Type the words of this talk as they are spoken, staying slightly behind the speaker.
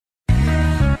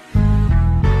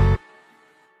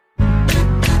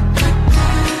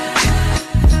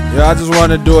Yeah, I just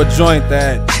want to do a joint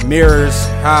that mirrors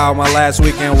how my last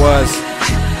weekend was.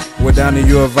 We're down to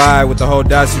U of I with the whole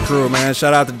Dossie crew, man.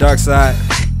 Shout out to Darkside.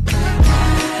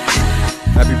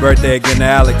 Happy birthday again to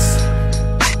Alex.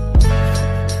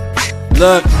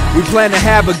 Look, we plan to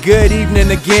have a good evening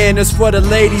again. It's for the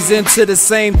ladies into the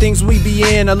same things we be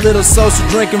in. A little social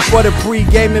drinking for the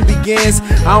pre-gaming begins.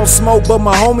 I don't smoke, but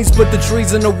my homies put the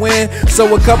trees in the wind.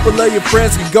 So a couple of your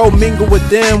friends can go mingle with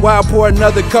them while I pour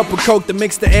another cup of coke to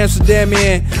mix the Amsterdam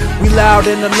in. We loud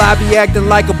in the lobby acting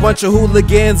like a bunch of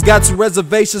hooligans. Got 2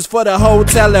 reservations for the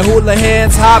hotel and hula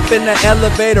hands. Hop in the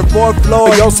elevator, 4th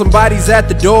floor. Yo, somebody's at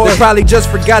the door. They probably just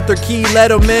forgot their key, let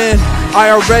them in. I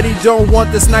already don't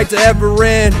want this night to ever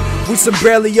end. We some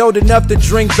barely old enough to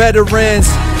drink veterans.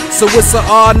 So it's an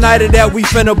all-nighter that we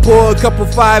finna pull. A couple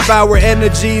 5-hour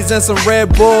energies and some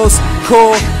Red Bulls.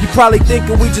 Cool, you probably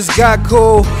thinking we just got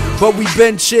cool, but we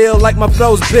been chill like my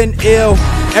flow's been ill.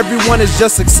 Everyone is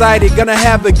just excited, gonna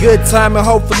have a good time and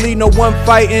hopefully no one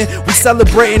fighting. We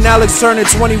celebrating Alex turning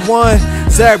 21.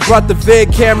 Zach brought the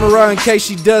vid camera in case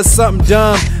she does something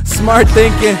dumb. Smart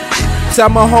thinking. Tell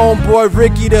my homeboy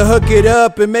Ricky to hook it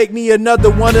up and make me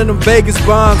another one of them Vegas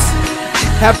bombs.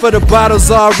 Half of the bottles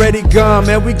already gone,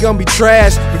 man, we gon' be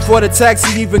trashed before the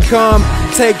taxi even come.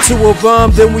 Take 2 of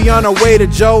them, then we on our way to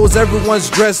Joe's. Everyone's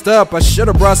dressed up, I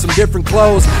should've brought some different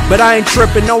clothes, but I ain't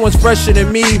tripping, no one's fresher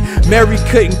than me. Mary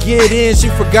couldn't get in, she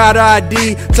forgot her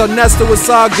ID. Told Nestor it's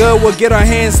all good, we'll get our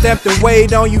hands stamped and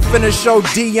wait on you. Finna show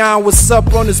Dion what's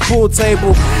up on this pool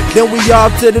table. Then we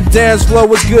off to the dance floor,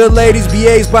 what's good ladies?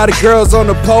 BA's by the girls on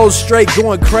the pole, straight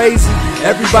going crazy.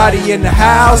 Everybody in the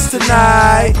house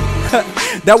tonight.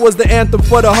 That was the anthem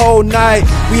for the whole night.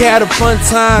 We had a fun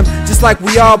time, just like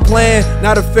we all planned.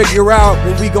 Now to figure out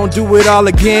when we gon' do it all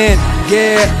again,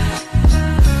 yeah.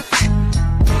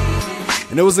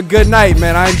 And it was a good night,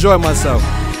 man, I enjoyed myself.